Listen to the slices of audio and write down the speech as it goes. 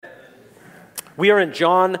We are in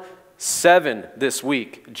John 7 this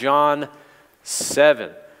week. John 7,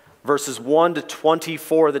 verses 1 to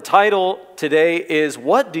 24. The title today is,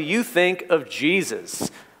 What Do You Think of Jesus?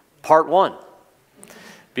 Part 1.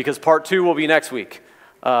 Because part 2 will be next week.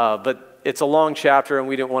 But it's a long chapter and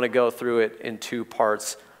we didn't want to go through it in two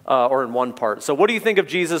parts, or in one part. So what do you think of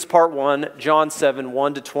Jesus? Part 1, John 7,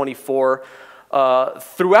 1 to 24.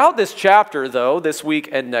 Throughout this chapter, though, this week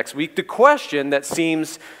and next week, the question that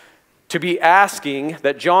seems to be asking,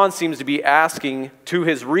 that John seems to be asking to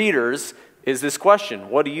his readers, is this question: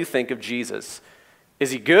 what do you think of Jesus?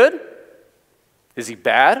 Is he good? Is he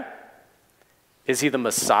bad? Is he the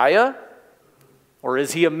Messiah? Or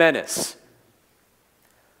is he a menace?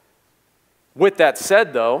 With that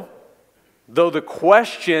said, though the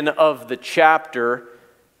question of the chapter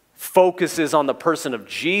focuses on the person of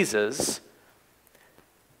Jesus,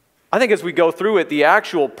 I think as we go through it, the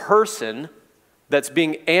actual person that's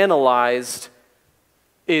being analyzed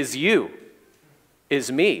is you,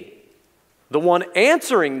 is me, the one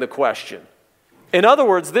answering the question. In other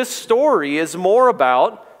words, this story is more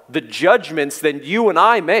about the judgments that you and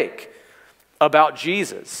I make about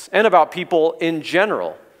Jesus and about people in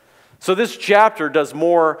general. So this chapter does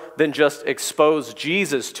more than just expose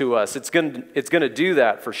Jesus to us. It's going to do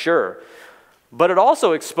that for sure. But it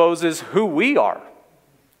also exposes who we are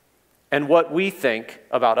and what we think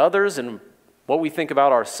about others and what we think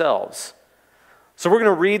about ourselves. So we're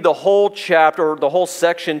going to read the whole chapter, or the whole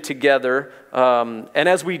section together. And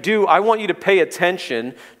as we do, I want you to pay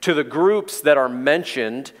attention to the groups that are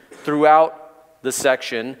mentioned throughout the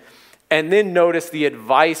section, and then notice the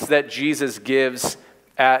advice that Jesus gives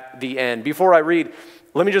at the end. Before I read,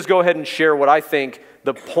 let me just go ahead and share what I think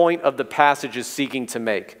the point of the passage is seeking to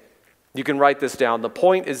make. You can write this down. The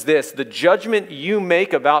point is this: the judgment you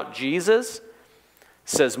make about Jesus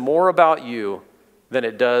says more about you than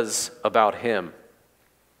it does about him.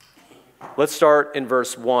 Let's start in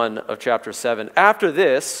verse 1 of chapter 7. After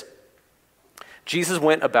this, Jesus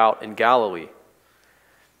went about in Galilee.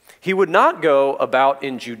 He would not go about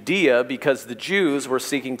in Judea because the Jews were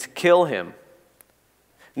seeking to kill him.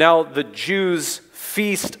 Now the Jews'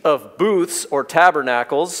 feast of booths or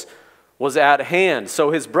tabernacles was at hand. So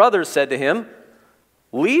his brothers said to him,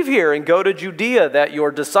 "Leave here and go to Judea, that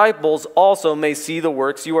your disciples also may see the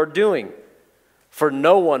works you are doing. For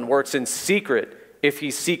no one works in secret if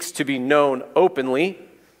he seeks to be known openly.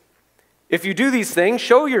 If you do these things,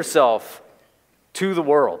 show yourself to the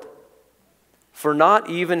world." For not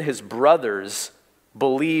even his brothers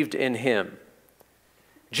believed in him.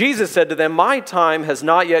 Jesus said to them, "My time has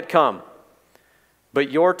not yet come,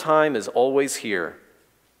 but your time is always here.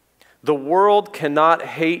 The world cannot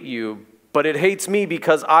hate you, but it hates me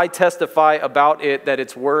because I testify about it that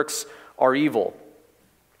its works are evil.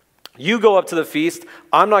 You go up to the feast.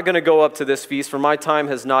 I'm not going to go up to this feast, for my time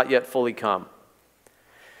has not yet fully come."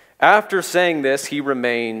 After saying this, he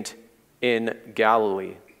remained in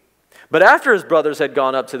Galilee. But after his brothers had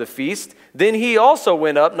gone up to the feast, then he also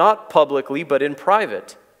went up, not publicly, but in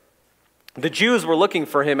private. The Jews were looking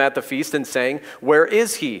for him at the feast and saying, "Where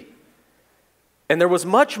is he?" And there was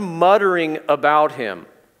much muttering about him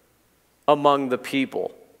among the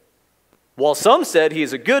people. While some said, "He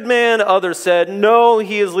is a good man," others said, "No,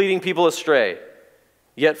 he is leading people astray."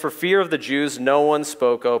 Yet for fear of the Jews, no one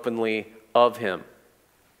spoke openly of him.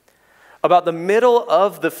 About the middle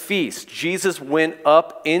of the feast, Jesus went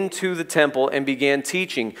up into the temple and began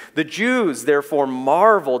teaching. The Jews therefore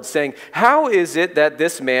marveled, saying, "How is it that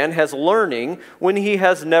this man has learning when he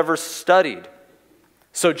has never studied?"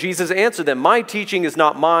 So Jesus answered them, "My teaching is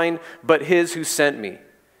not mine, but his who sent me.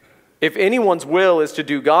 If anyone's will is to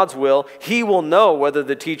do God's will, he will know whether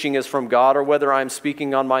the teaching is from God or whether I am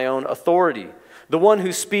speaking on my own authority. The one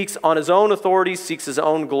who speaks on his own authority seeks his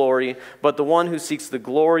own glory, but the one who seeks the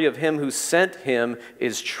glory of him who sent him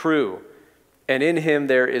is true, and in him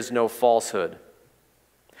there is no falsehood.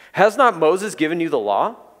 Has not Moses given you the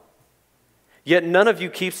law? Yet none of you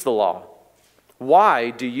keeps the law. Why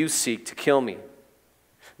do you seek to kill me?"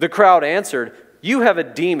 The crowd answered, "You have a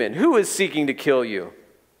demon. Who is seeking to kill you?"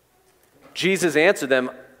 Jesus answered them,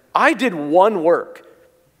 "I did one work,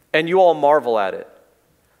 and you all marvel at it.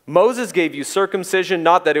 Moses gave you circumcision,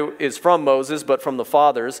 not that it is from Moses, but from the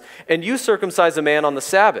fathers, and you circumcise a man on the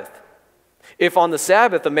Sabbath. If on the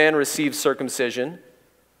Sabbath a man receives circumcision,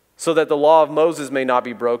 so that the law of Moses may not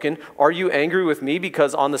be broken, are you angry with me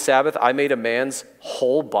because on the Sabbath I made a man's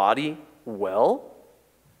whole body well?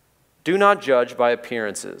 Do not judge by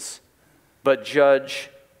appearances, but judge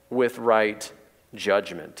with right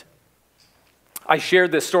judgment." I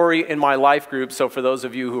shared this story in my life group, so for those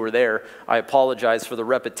of you who were there, I apologize for the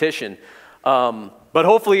repetition. But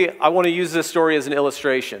hopefully, I want to use this story as an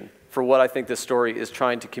illustration for what I think this story is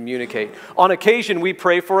trying to communicate. On occasion, we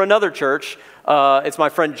pray for another church. It's my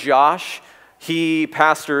friend Josh. He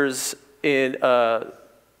pastors in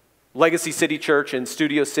Legacy City Church in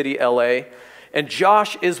Studio City, LA. And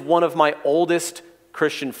Josh is one of my oldest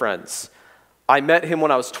Christian friends. I met him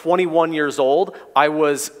when I was 21 years old. I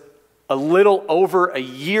was a little over a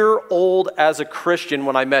year old as a Christian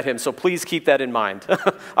when I met him, so please keep that in mind.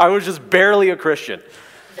 I was just barely a Christian.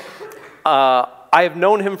 I have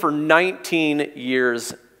known him for 19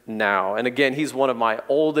 years now, and again, he's one of my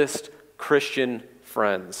oldest Christian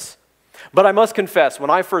friends. But I must confess, when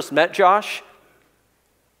I first met Josh,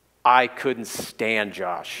 I couldn't stand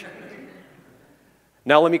Josh.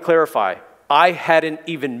 Now let me clarify. I hadn't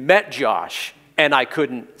even met Josh, and I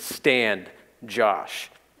couldn't stand Josh.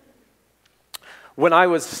 When I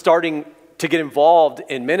was starting to get involved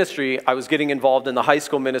in ministry, I was getting involved in the high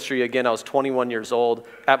school ministry. Again, I was 21 years old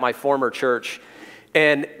at my former church.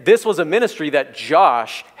 And this was a ministry that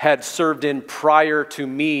Josh had served in prior to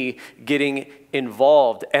me getting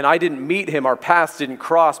involved. And I didn't meet him, our paths didn't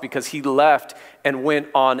cross because he left and went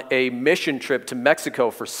on a mission trip to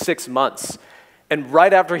Mexico for 6 months. And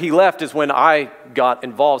right after he left is when I got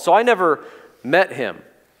involved. So I never met him.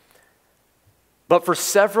 But for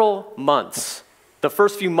several months, the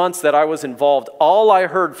first few months that I was involved, all I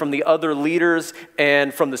heard from the other leaders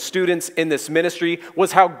and from the students in this ministry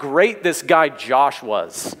was how great this guy Josh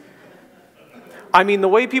was. I mean, the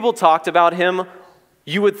way people talked about him,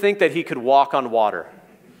 you would think that he could walk on water.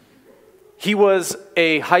 He was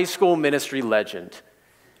a high school ministry legend,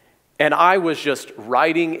 and I was just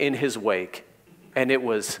riding in his wake, and it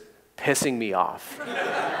was pissing me off.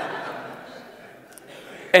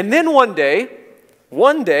 And then one day,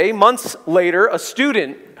 months later, a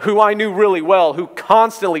student who I knew really well, who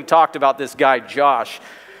constantly talked about this guy, Josh,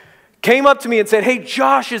 came up to me and said, "Hey,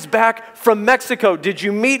 Josh is back from Mexico. Did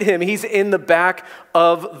you meet him? He's in the back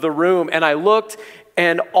of the room." And I looked,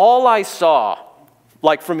 and all I saw,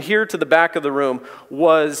 like from here to the back of the room,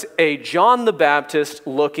 was a John the Baptist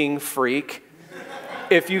looking freak.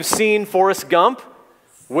 If you've seen Forrest Gump,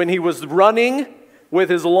 when he was running with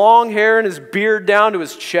his long hair and his beard down to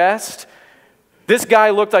his chest, this guy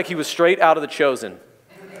looked like he was straight out of The Chosen.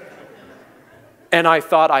 And I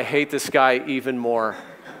thought, I hate this guy even more.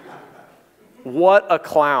 What a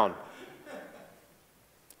clown.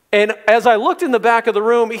 And as I looked in the back of the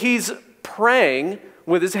room, he's praying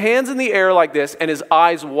with his hands in the air like this and his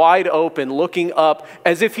eyes wide open, looking up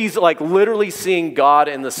as if he's like literally seeing God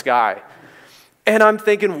in the sky. And I'm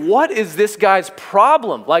thinking, what is this guy's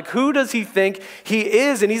problem? Like, who does he think he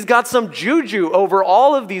is? And he's got some juju over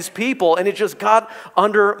all of these people, and it just got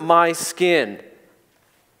under my skin.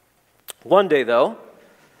 One day, though,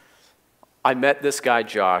 I met this guy,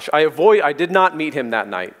 Josh. I did not meet him that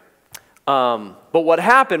night. But what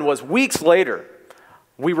happened was weeks later,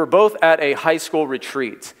 we were both at a high school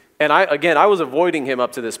retreat. And I was avoiding him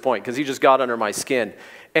up to this point because he just got under my skin.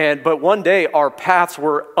 But one day, our paths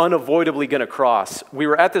were unavoidably going to cross. We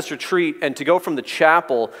were at this retreat, and to go from the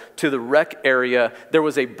chapel to the rec area, there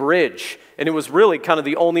was a bridge, and it was really kind of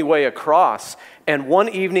the only way across. And one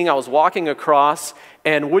evening, I was walking across,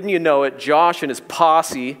 and wouldn't you know it, Josh and his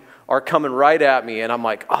posse are coming right at me, and I'm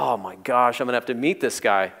like, oh my gosh, I'm going to have to meet this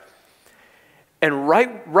guy. And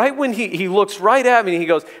right when he looks right at me, and he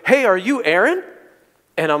goes, "Hey, are you Aaron?"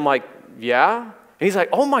 And I'm like, "Yeah." And he's like,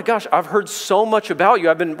 "Oh my gosh, I've heard so much about you.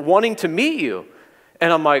 I've been wanting to meet you."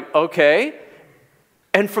 And I'm like, "Okay."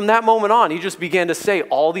 And from that moment on, he just began to say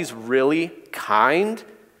all these really kind,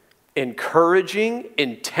 encouraging,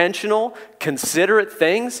 intentional, considerate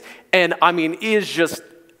things. And I mean,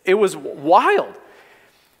 it was wild.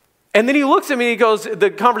 And then he looks at me and he goes, the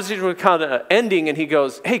conversation was kind of ending, and he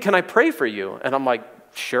goes, "Hey, can I pray for you?" And I'm like,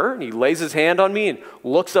 "Sure." And he lays his hand on me and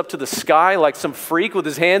looks up to the sky like some freak with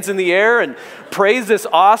his hands in the air and prays this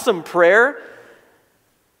awesome prayer.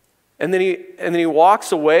 And then he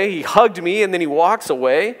walks away. He hugged me and then he walks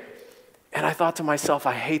away. And I thought to myself,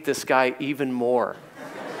 I hate this guy even more.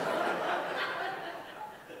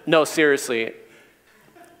 No, seriously.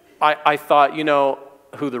 I thought,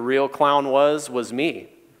 who the real clown was me.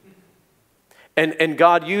 And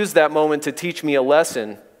God used that moment to teach me a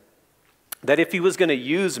lesson that if he was going to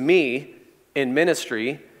use me in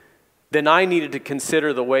ministry, then I needed to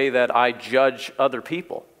consider the way that I judge other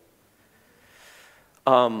people.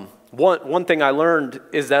 One thing I learned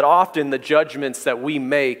is that often the judgments that we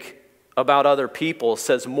make about other people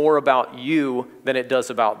says more about you than it does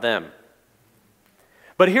about them.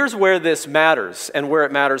 But here's where this matters and where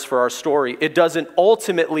it matters for our story. It doesn't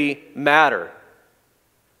ultimately matter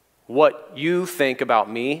what you think about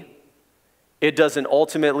me. It doesn't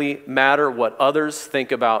ultimately matter what others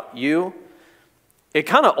think about you. It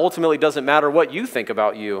kind of ultimately doesn't matter what you think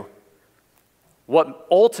about you. What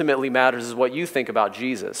ultimately matters is what you think about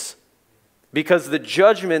Jesus. Because the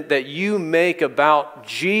judgment that you make about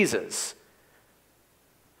Jesus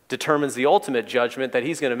determines the ultimate judgment that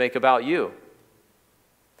he's going to make about you.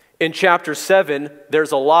 In chapter 7,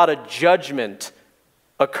 there's a lot of judgment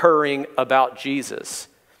occurring about Jesus.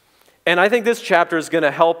 And I think this chapter is going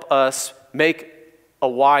to help us make a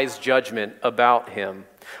wise judgment about him.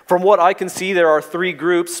 From what I can see, there are 3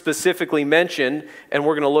 groups specifically mentioned, and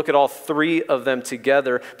we're going to look at all 3 of them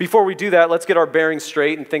together. Before we do that, let's get our bearings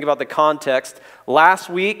straight and think about the context. Last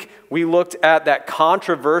week, we looked at that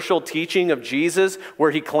controversial teaching of Jesus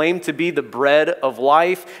where he claimed to be the bread of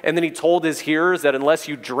life, and then he told his hearers that unless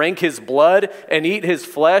you drink his blood and eat his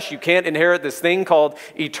flesh, you can't inherit this thing called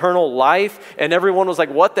eternal life. And everyone was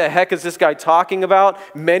like, what the heck is this guy talking about?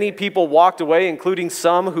 Many people walked away, including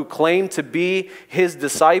some who claimed to be his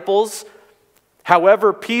disciples.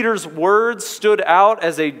 However, Peter's words stood out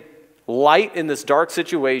as a light in this dark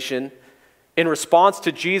situation. In response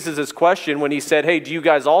to Jesus' question when he said, hey, do you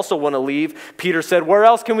guys also want to leave? Peter said, where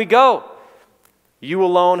else can we go? You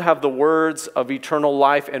alone have the words of eternal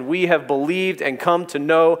life, and we have believed and come to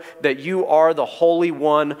know that you are the Holy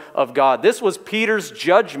One of God. This was Peter's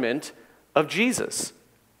judgment of Jesus,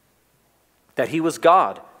 that he was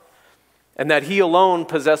God, and that he alone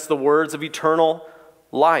possessed the words of eternal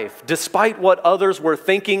life. Despite what others were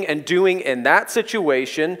thinking and doing in that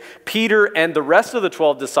situation, Peter and the rest of the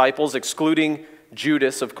 12 disciples, excluding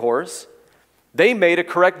Judas, of course, they made a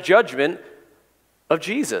correct judgment of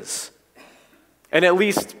Jesus. And at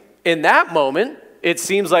least in that moment, it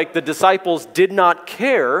seems like the disciples did not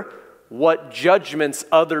care what judgments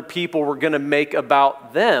other people were going to make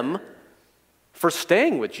about them for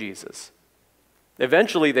staying with Jesus.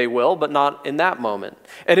 Eventually they will, but not in that moment.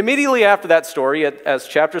 And immediately after that story, as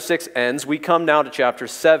chapter 6 ends, we come now to chapter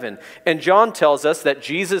 7. And John tells us that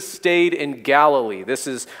Jesus stayed in Galilee. This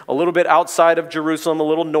is a little bit outside of Jerusalem, a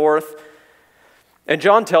little north. And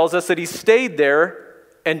John tells us that he stayed there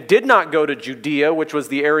and did not go to Judea, which was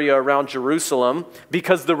the area around Jerusalem,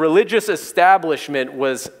 because the religious establishment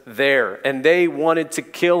was there, and they wanted to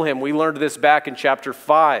kill him. We learned this back in chapter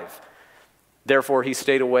 5. Therefore, he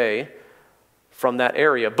stayed away from that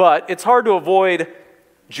area. But it's hard to avoid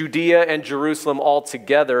Judea and Jerusalem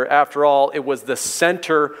altogether. After all, it was the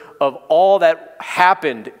center of all that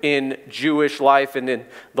happened in Jewish life and in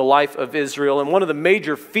the life of Israel. And one of the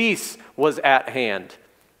major feasts was at hand.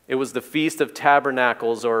 It was the Feast of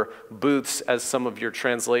Tabernacles, or Booths, as some of your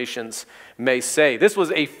translations may say. This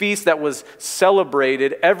was a feast that was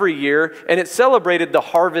celebrated every year, and it celebrated the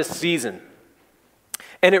harvest season.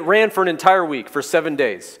 And it ran for an entire week, for 7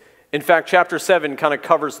 days. In fact, chapter 7 kind of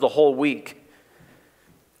covers the whole week.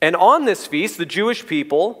 And on this feast, the Jewish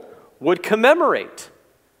people would commemorate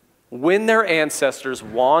when their ancestors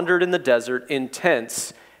wandered in the desert in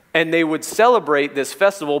tents, and they would celebrate this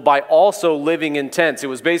festival by also living in tents. It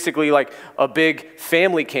was basically like a big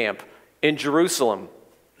family camp in Jerusalem.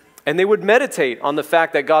 And they would meditate on the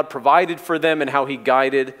fact that God provided for them and how he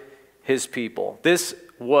guided his people. This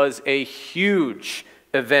was a huge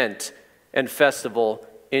event and festival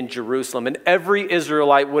in Jerusalem, and every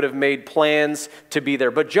Israelite would have made plans to be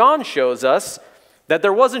there. But John shows us that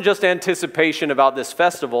there wasn't just anticipation about this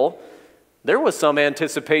festival, there was some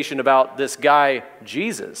anticipation about this guy,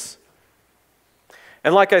 Jesus.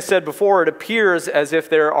 And like I said before, it appears as if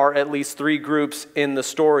there are at least 3 groups in the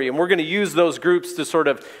story, and we're going to use those groups to sort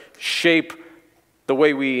of shape the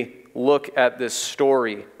way we look at this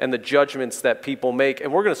story and the judgments that people make.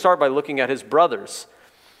 And we're going to start by looking at his brothers.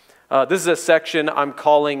 This is a section I'm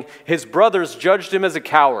calling, His Brothers Judged Him as a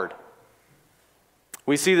Coward.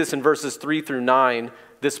 We see this in verses 3 through 9,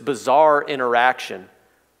 this bizarre interaction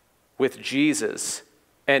with Jesus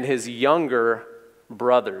and his younger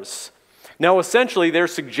brothers. Now, essentially, they're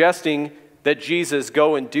suggesting that Jesus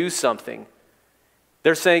go and do something.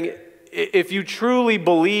 They're saying, if you truly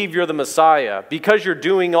believe you're the Messiah, because you're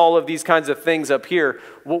doing all of these kinds of things up here,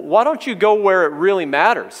 why don't you go where it really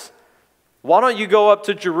matters? Why don't you go up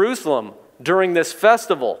to Jerusalem during this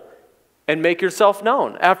festival and make yourself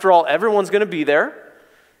known? After all, everyone's going to be there.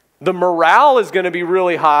 The morale is going to be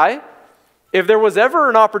really high. If there was ever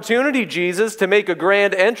an opportunity, Jesus, to make a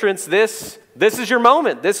grand entrance, this is your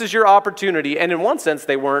moment. This is your opportunity. And in one sense,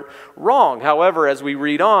 they weren't wrong. However, as we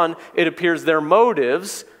read on, it appears their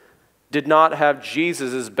motives did not have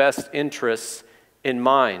Jesus' best interests in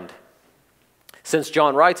mind. Since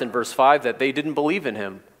John writes in verse 5 that they didn't believe in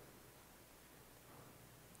him.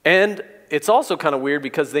 And it's also kind of weird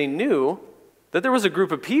because they knew that there was a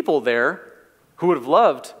group of people there who would have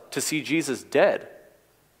loved to see Jesus dead.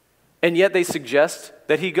 And yet they suggest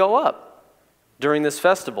that he go up during this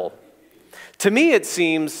festival. To me, it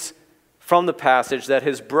seems from the passage that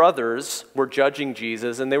his brothers were judging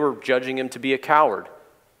Jesus, and they were judging him to be a coward.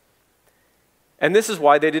 And this is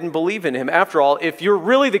why they didn't believe in him. After all, if you're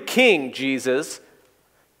really the king, Jesus,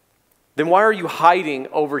 then why are you hiding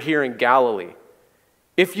over here in Galilee?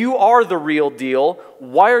 If you are the real deal,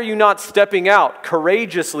 why are you not stepping out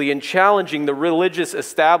courageously and challenging the religious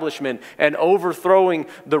establishment and overthrowing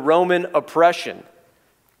the Roman oppression?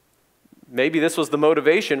 Maybe this was the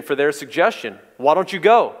motivation for their suggestion. Why don't you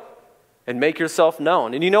go and make yourself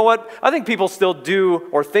known? And you know what? I think people still do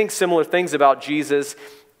or think similar things about Jesus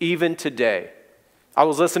even today. I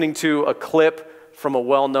was listening to a clip from a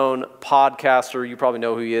well-known podcaster. You probably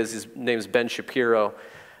know who he is. His name is Ben Shapiro.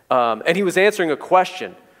 And he was answering a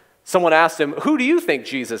question. Someone asked him, who do you think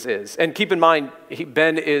Jesus is? And keep in mind,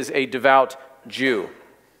 Ben is a devout Jew.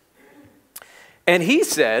 And he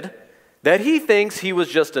said that he thinks he was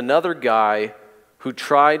just another guy who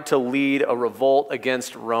tried to lead a revolt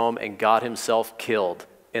against Rome and got himself killed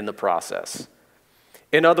in the process.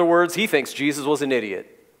 In other words, he thinks Jesus was an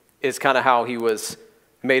idiot, is kind of how he was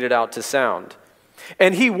made it out to sound.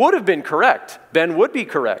 And he would have been correct. Ben would be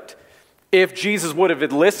correct if Jesus would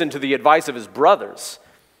have listened to the advice of his brothers.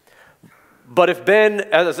 But if Ben,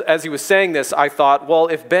 as he was saying this, I thought, well,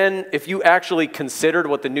 if you actually considered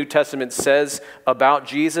what the New Testament says about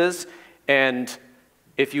Jesus, and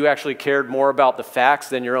if you actually cared more about the facts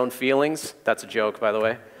than your own feelings, that's a joke, by the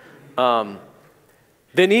way,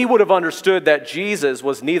 then he would have understood that Jesus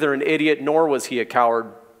was neither an idiot nor was he a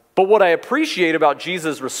coward. But what I appreciate about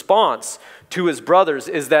Jesus' response to his brothers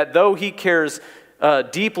is that though he cares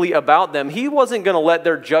deeply about them, he wasn't going to let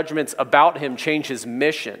their judgments about him change his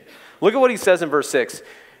mission. Look at what he says in verse 6.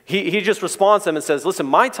 He just responds to them and says, listen,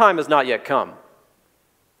 my time has not yet come,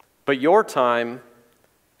 but your time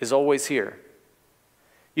is always here.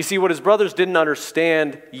 You see, what his brothers didn't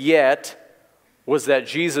understand yet was that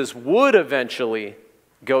Jesus would eventually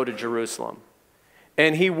go to Jerusalem,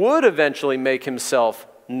 and he would eventually make himself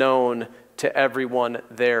known to everyone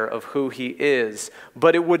there of who he is,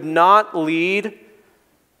 but it would not lead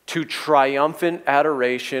to triumphant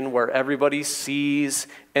adoration where everybody sees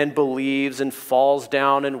and believes and falls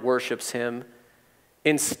down and worships him.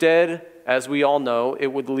 Instead, as we all know, it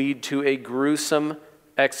would lead to a gruesome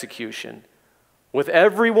execution, with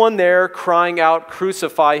everyone there crying out,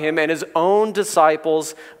 "Crucify him," and his own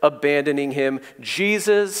disciples abandoning him.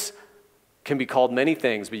 Jesus can be called many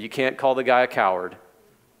things, but you can't call the guy a coward.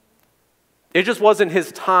 It just wasn't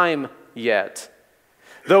his time yet.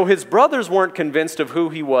 Though his brothers weren't convinced of who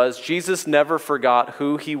he was, Jesus never forgot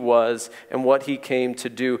who he was and what he came to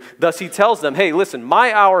do. Thus he tells them, hey, listen,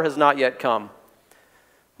 my hour has not yet come.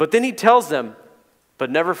 But then he tells them,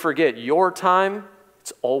 but never forget, your time,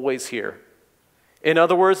 it's always here. In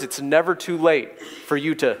other words, it's never too late for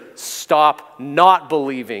you to stop not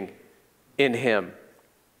believing in him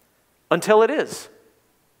until it is.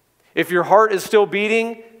 If your heart is still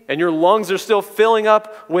beating and your lungs are still filling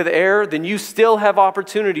up with air, then you still have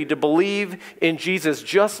opportunity to believe in Jesus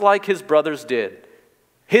just like his brothers did.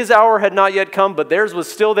 His hour had not yet come, but theirs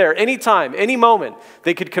was still there. Anytime, any moment,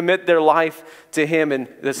 they could commit their life to him, and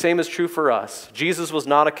the same is true for us. Jesus was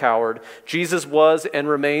not a coward. Jesus was and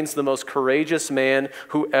remains the most courageous man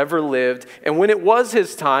who ever lived, and when it was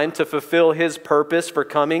his time to fulfill his purpose for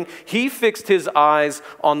coming, he fixed his eyes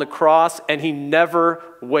on the cross, and he never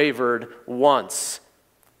wavered once.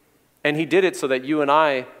 And he did it so that you and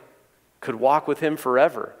I could walk with him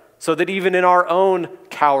forever, so that even in our own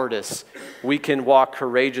cowardice, we can walk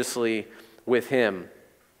courageously with him.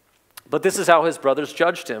 But this is how his brothers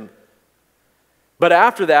judged him. But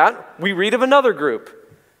after that, we read of another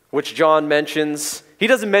group, which John mentions. He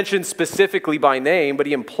doesn't mention specifically by name, but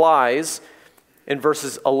he implies in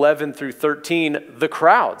verses 11 through 13, the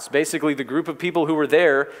crowds, basically the group of people who were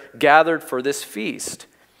there gathered for this feast.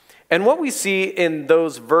 And what we see in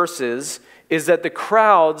those verses is that the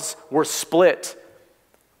crowds were split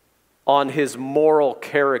on his moral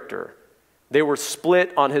character. They were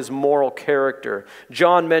split on his moral character.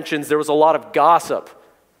 John mentions there was a lot of gossip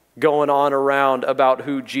going on around about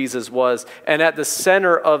who Jesus was. And at the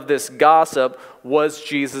center of this gossip was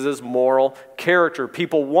Jesus' moral character.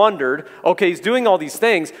 People wondered, okay, he's doing all these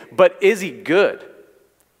things, but is he good?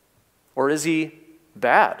 Or is he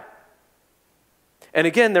bad? And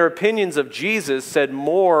again, their opinions of Jesus said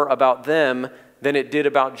more about them than it did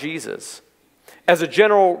about Jesus. As a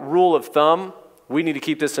general rule of thumb, we need to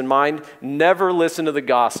keep this in mind. Never listen to the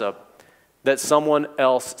gossip that someone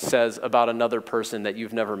else says about another person that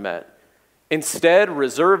you've never met. Instead,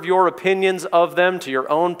 reserve your opinions of them to your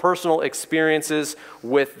own personal experiences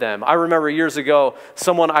with them. I remember years ago,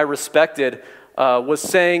 someone I respected was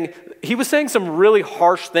saying some really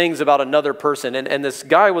harsh things about another person, and this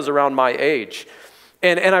guy was around my age.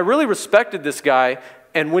 And I really respected this guy,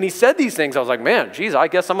 and when he said these things, I was like, man, geez, I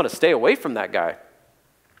guess I'm going to stay away from that guy.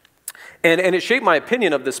 And it shaped my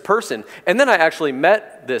opinion of this person. And then I actually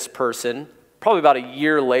met this person probably about a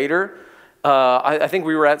year later. I think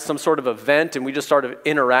we were at some sort of event and we just started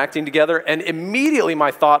interacting together. And immediately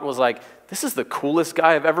my thought was like, this is the coolest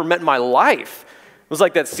guy I've ever met in my life. It was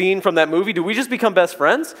like that scene from that movie. Do we just become best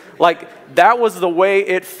friends? Like, that was the way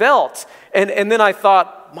it felt. And then I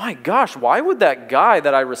thought, my gosh, why would that guy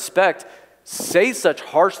that I respect say such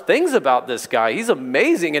harsh things about this guy? He's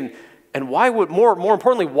amazing. And why would, more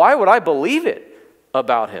importantly, why would I believe it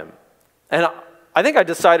about him? And I think I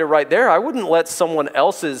decided right there, I wouldn't let someone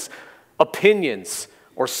else's opinions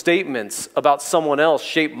or statements about someone else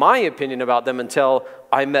shape my opinion about them until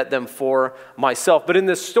I met them for myself. But in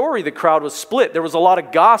this story, the crowd was split. There was a lot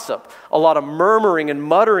of gossip, a lot of murmuring and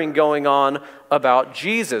muttering going on about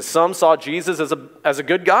Jesus. Some saw Jesus as a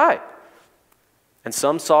good guy, and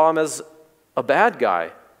some saw him as a bad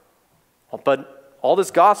guy. But all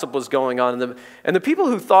this gossip was going on, and the people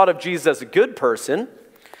who thought of Jesus as a good person,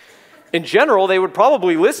 in general, they would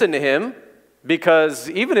probably listen to him, because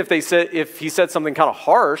even if he said something kind of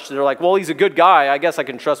harsh, they're like, well, he's a good guy, I guess I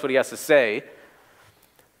can trust what he has to say.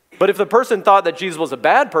 But if the person thought that Jesus was a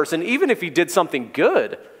bad person, even if he did something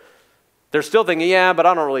good, they're still thinking, yeah, but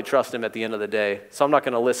I don't really trust him at the end of the day, so I'm not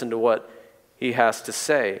going to listen to what he has to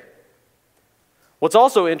say. What's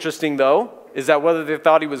also interesting, though, is that whether they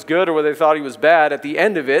thought he was good or whether they thought he was bad, at the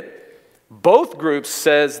end of it, both groups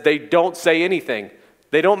says they don't say anything.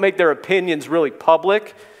 They don't make their opinions really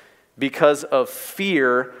public because of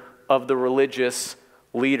fear of the religious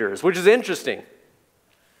leaders, which is interesting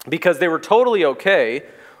because they were totally okay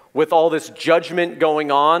with all this judgment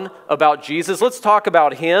going on about Jesus. Let's talk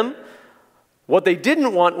about him. What they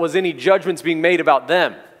didn't want was any judgments being made about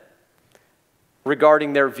them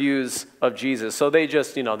regarding their views of Jesus. So they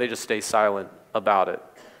just stay silent about it.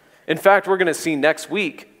 In fact, we're going to see next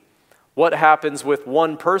week what happens with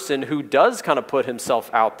one person who does kind of put himself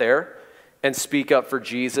out there and speak up for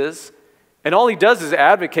Jesus. And all he does is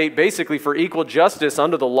advocate basically for equal justice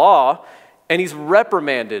under the law, and he's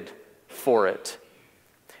reprimanded for it.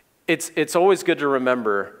 It's always good to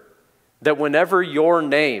remember that whenever your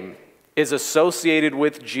name is associated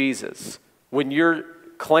with Jesus, when you're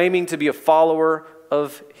claiming to be a follower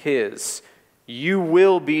of his, you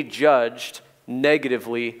will be judged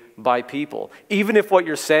negatively by people. Even if what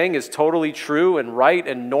you're saying is totally true and right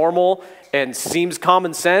and normal and seems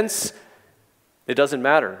common sense, it doesn't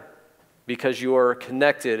matter because you are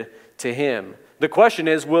connected to him. The question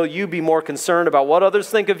is, will you be more concerned about what others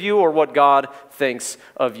think of you or what God thinks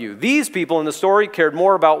of you? These people in the story cared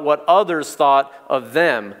more about what others thought of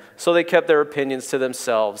them, so they kept their opinions to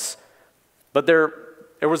themselves. But there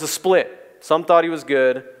was a split. Some thought he was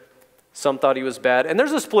good, some thought he was bad. And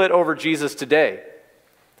there's a split over Jesus today.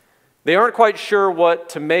 They aren't quite sure what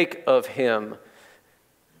to make of him.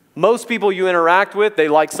 Most people you interact with, they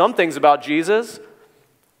like some things about Jesus,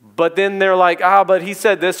 but then they're like, but he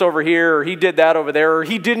said this over here, or he did that over there, or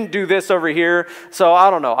he didn't do this over here, so I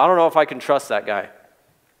don't know. I don't know if I can trust that guy.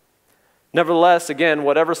 Nevertheless, again,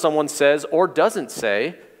 whatever someone says or doesn't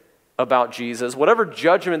say about Jesus, whatever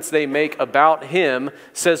judgments they make about him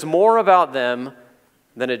says more about them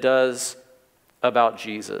than it does about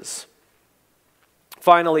Jesus.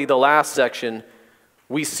 Finally, the last section,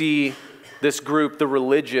 we see this group, the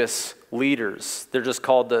religious leaders. They're just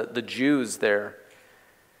called the Jews there.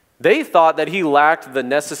 They thought that he lacked the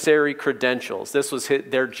necessary credentials. This was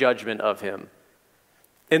their judgment of him.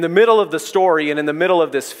 In the middle of the story and in the middle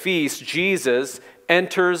of this feast, Jesus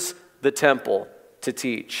enters the temple to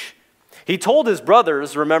teach. He told his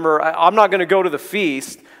brothers, remember, I'm not going to go to the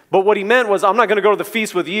feast, but what he meant was, I'm not going to go to the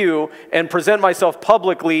feast with you and present myself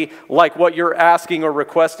publicly like what you're asking or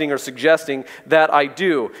requesting or suggesting that I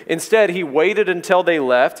do. Instead, he waited until they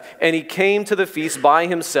left, and he came to the feast by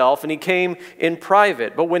himself, and he came in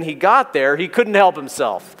private. But when he got there, he couldn't help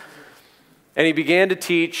himself. And he began to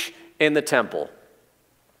teach in the temple.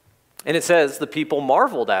 And it says the people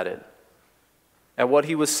marveled at it, at what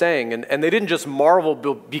he was saying. And they didn't just marvel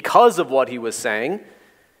because of what he was saying.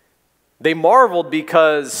 They marveled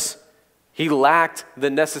because he lacked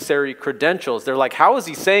the necessary credentials. They're like, how is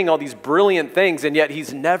he saying all these brilliant things, and yet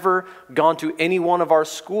he's never gone to any one of our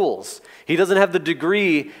schools? He doesn't have the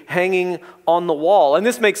degree hanging on the wall. And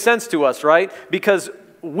this makes sense to us, right? Because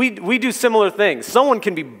we do similar things. Someone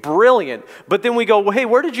can be brilliant, but then we go, well, hey,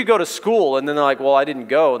 where did you go to school? And then they're like, well, I didn't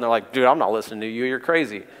go. And they're like, dude, I'm not listening to you. You're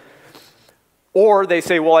crazy. Or they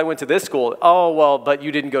say, well, I went to this school. Oh, well, but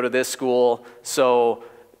you didn't go to this school, so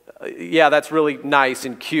yeah, that's really nice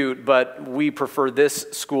and cute, but we prefer this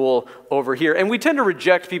school over here. And we tend to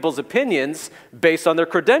reject people's opinions based on their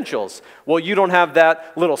credentials. Well, you don't have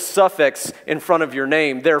that little suffix in front of your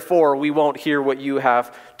name, therefore we won't hear what you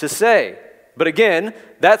have to say. But again,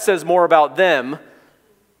 that says more about them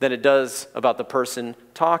than it does about the person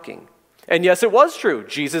talking. And yes, it was true.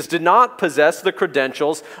 Jesus did not possess the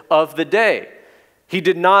credentials of the day. He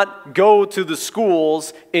did not go to the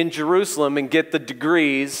schools in Jerusalem and get the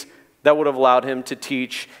degrees that would have allowed him to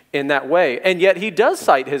teach in that way. And yet he does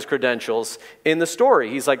cite his credentials in the story.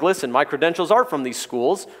 He's like, listen, my credentials aren't from these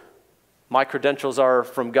schools. My credentials are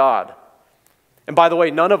from God. And by the way,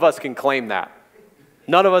 none of us can claim that.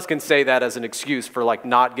 None of us can say that as an excuse for like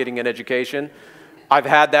not getting an education. I've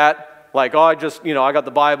had that. Like, oh, I got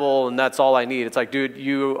the Bible and that's all I need. It's like, dude,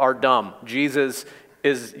 you are dumb.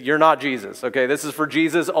 You're not Jesus, okay? This is for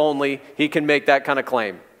Jesus only. He can make that kind of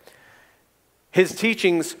claim. His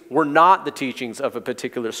teachings were not the teachings of a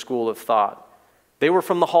particular school of thought. They were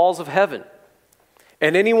from the halls of heaven.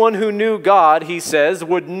 And anyone who knew God, he says,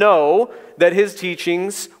 would know that his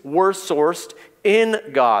teachings were sourced in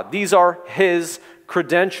God. These are his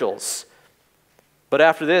credentials. But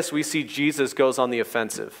after this, we see Jesus goes on the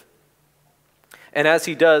offensive. And as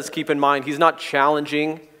he does, keep in mind, he's not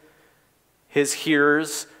challenging his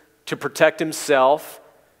hearers to protect himself,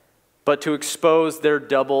 but to expose their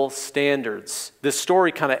double standards. This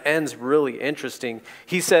story kind of ends really interesting.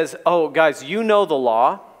 He says, oh, guys, you know the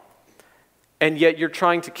law, and yet you're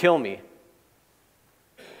trying to kill me,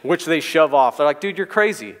 which they shove off. They're like, dude, you're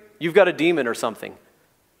crazy. You've got a demon or something.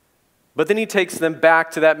 But then he takes them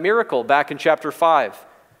back to that miracle back in chapter 5.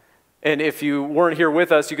 And if you weren't here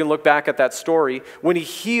with us, you can look back at that story. When he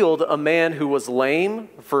healed a man who was lame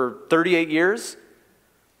for 38 years,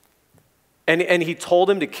 and he told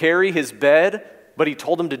him to carry his bed, but he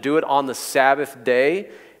told him to do it on the Sabbath day.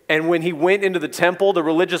 And when he went into the temple, the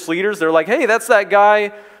religious leaders, they're like, hey, that's that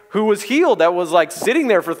guy who was healed that was like sitting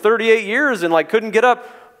there for 38 years and like couldn't get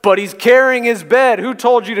up, but he's carrying his bed. Who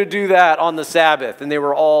told you to do that on the Sabbath? And they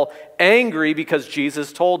were all angry because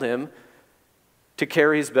Jesus told him to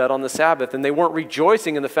carry his bed on the Sabbath. And they weren't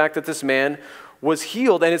rejoicing in the fact that this man was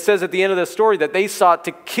healed. And it says at the end of the story that they sought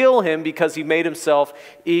to kill him because he made himself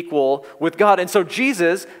equal with God. And so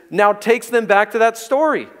Jesus now takes them back to that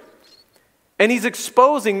story. And he's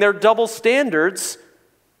exposing their double standards,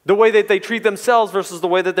 the way that they treat themselves versus the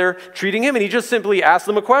way that they're treating him. And he just simply asks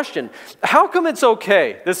them a question. How come it's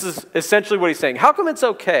okay? This is essentially what he's saying. How come it's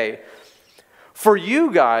okay for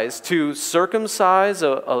you guys to circumcise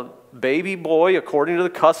a baby boy according to the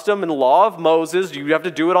custom and law of Moses? You have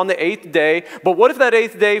to do it on the 8th day. But what if that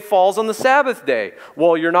 8th day falls on the Sabbath day?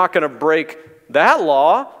 Well, you're not going to break that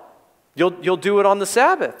law. You'll do it on the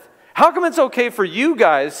Sabbath. How come it's okay for you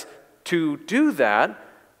guys to do that,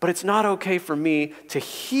 but it's not okay for me to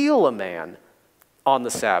heal a man on the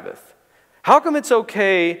Sabbath? How come it's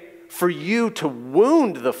okay for you to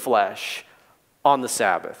wound the flesh on the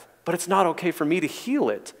Sabbath, but it's not okay for me to heal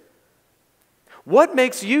it? What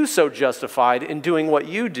makes you so justified in doing what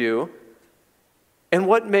you do? And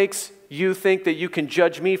what makes you think that you can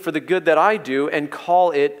judge me for the good that I do and call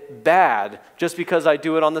it bad just because I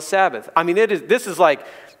do it on the Sabbath? I mean, this is like,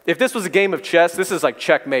 if this was a game of chess, this is like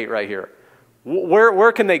checkmate right here.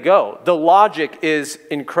 Where can they go? The logic is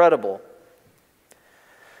incredible.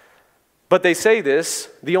 But they say this,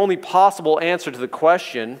 the only possible answer to the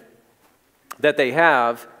question that they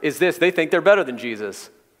have is this: they think they're better than Jesus.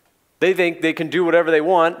 They think they can do whatever they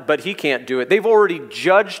want, but he can't do it. They've already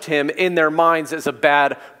judged him in their minds as a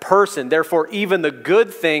bad person. Therefore, even the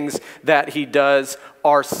good things that he does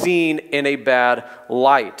are seen in a bad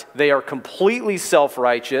light. They are completely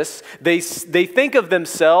self-righteous. They think of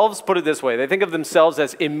themselves, put it this way, they think of themselves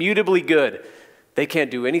as immutably good. They can't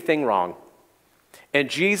do anything wrong. And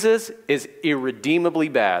Jesus is irredeemably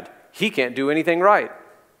bad. He can't do anything right.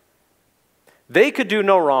 They could do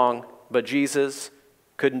no wrong, but Jesus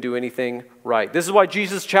couldn't do anything right. This is why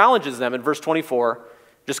Jesus challenges them in verse 24.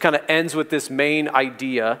 Just kind of ends with this main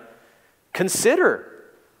idea. Consider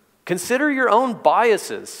your own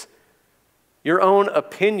biases, your own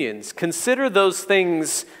opinions. Consider those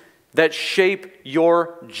things that shape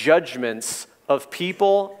your judgments of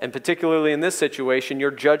people, and particularly in this situation,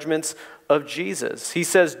 your judgments of Jesus. He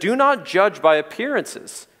says, do not judge by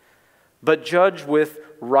appearances, but judge with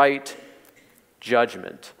right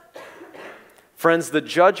judgment. Friends, the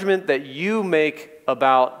judgment that you make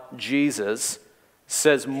about Jesus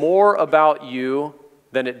says more about you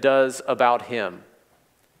than it does about him.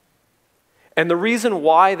 And the reason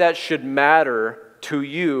why that should matter to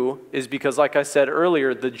you is because, like I said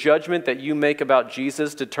earlier, the judgment that you make about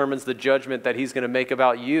Jesus determines the judgment that he's going to make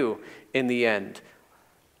about you in the end.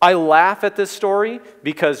 I laugh at this story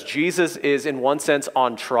because Jesus is, in one sense,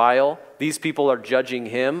 on trial. These people are judging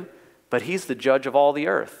him, but he's the judge of all the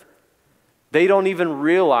earth. They don't even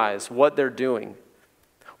realize what they're doing.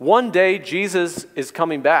 One day, Jesus is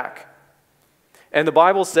coming back. And the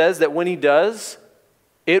Bible says that when he does,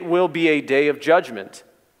 it will be a day of judgment.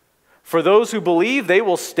 For those who believe, they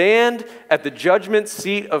will stand at the judgment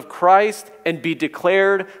seat of Christ and be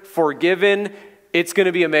declared forgiven. It's going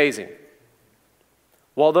to be amazing.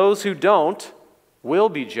 While those who don't will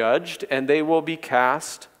be judged, and they will be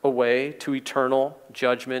cast away to eternal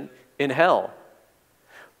judgment in hell.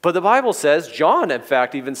 But the Bible says, John in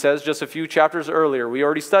fact even says just a few chapters earlier, we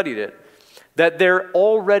already studied it, that there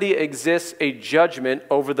already exists a judgment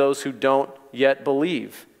over those who don't yet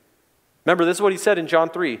believe. Remember, this is what he said in John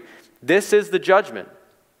 3. This is the judgment.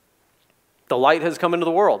 The light has come into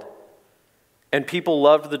the world, and people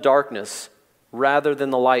loved the darkness rather than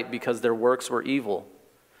the light because their works were evil.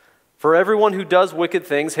 For everyone who does wicked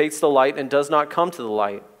things hates the light and does not come to the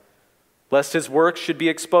light, lest his works should be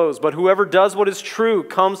exposed. But whoever does what is true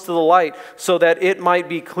comes to the light, so that it might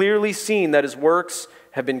be clearly seen that his works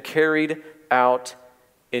have been carried out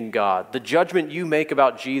in God. The judgment you make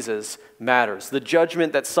about Jesus matters. The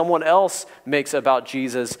judgment that someone else makes about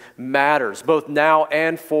Jesus matters, both now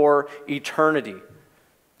and for eternity.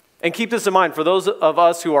 And keep this in mind, for those of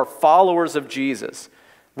us who are followers of Jesus,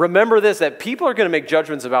 remember this, that people are going to make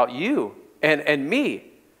judgments about you and me.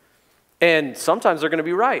 And sometimes they're going to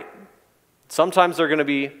be right. Sometimes they're going to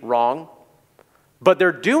be wrong. But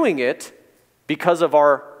they're doing it because of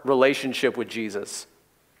our relationship with Jesus.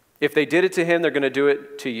 If they did it to him, they're going to do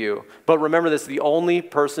it to you. But remember this, the only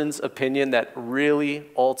person's opinion that really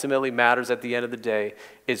ultimately matters at the end of the day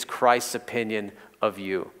is Christ's opinion of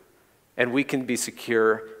you. And we can be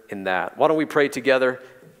secure in that. Why don't we pray together,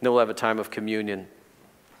 and then we'll have a time of communion.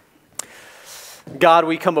 God,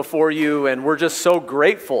 we come before you, and we're just so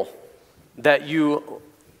grateful that you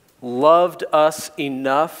loved us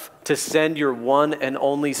enough to send your one and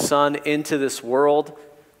only Son into this world,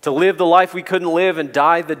 to live the life we couldn't live and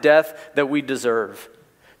die the death that we deserve.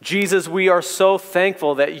 Jesus, we are so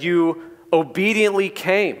thankful that you obediently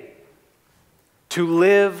came to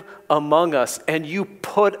live among us, and you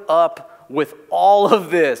put up with all of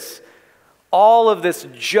this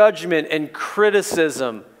judgment and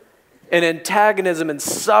criticism and antagonism and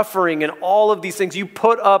suffering and all of these things. You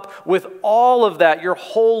put up with all of that your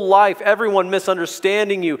whole life, everyone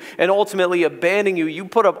misunderstanding you and ultimately abandoning you. You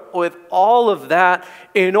put up with all of that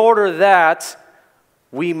in order that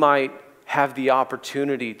we might have the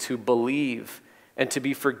opportunity to believe and to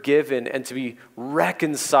be forgiven and to be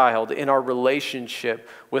reconciled in our relationship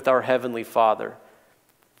with our Heavenly Father.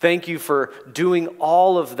 Thank you for doing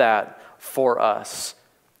all of that for us.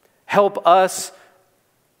 Help us,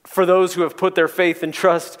 for those who have put their faith and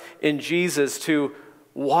trust in Jesus, to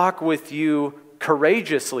walk with you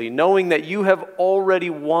courageously, knowing that you have already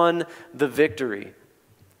won the victory,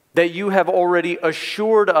 that you have already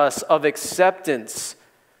assured us of acceptance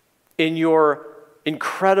in your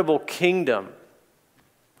incredible kingdom,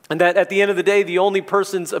 and that at the end of the day, the only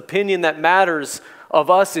person's opinion that matters of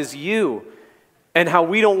us is you, and how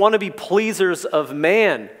we don't want to be pleasers of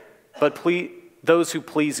man, but those who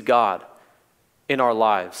please God in our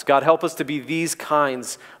lives. God, help us to be these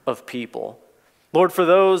kinds of people. Lord, for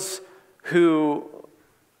those who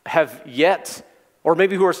have yet, or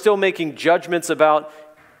maybe who are still making judgments about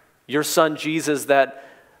your Son Jesus, that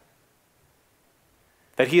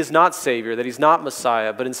he is not Savior, that he's not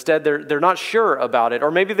Messiah, but instead they're not sure about it,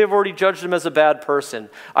 or maybe they've already judged him as a bad person.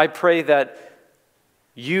 I pray that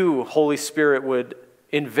you, Holy Spirit, would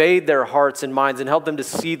invade their hearts and minds and help them to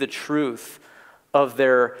see the truth of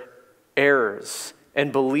their errors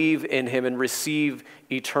and believe in him and receive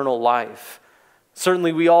eternal life.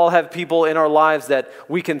 Certainly we all have people in our lives that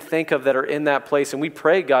we can think of that are in that place, and we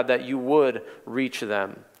pray, God, that you would reach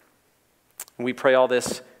them. And we pray all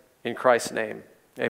this in Christ's name.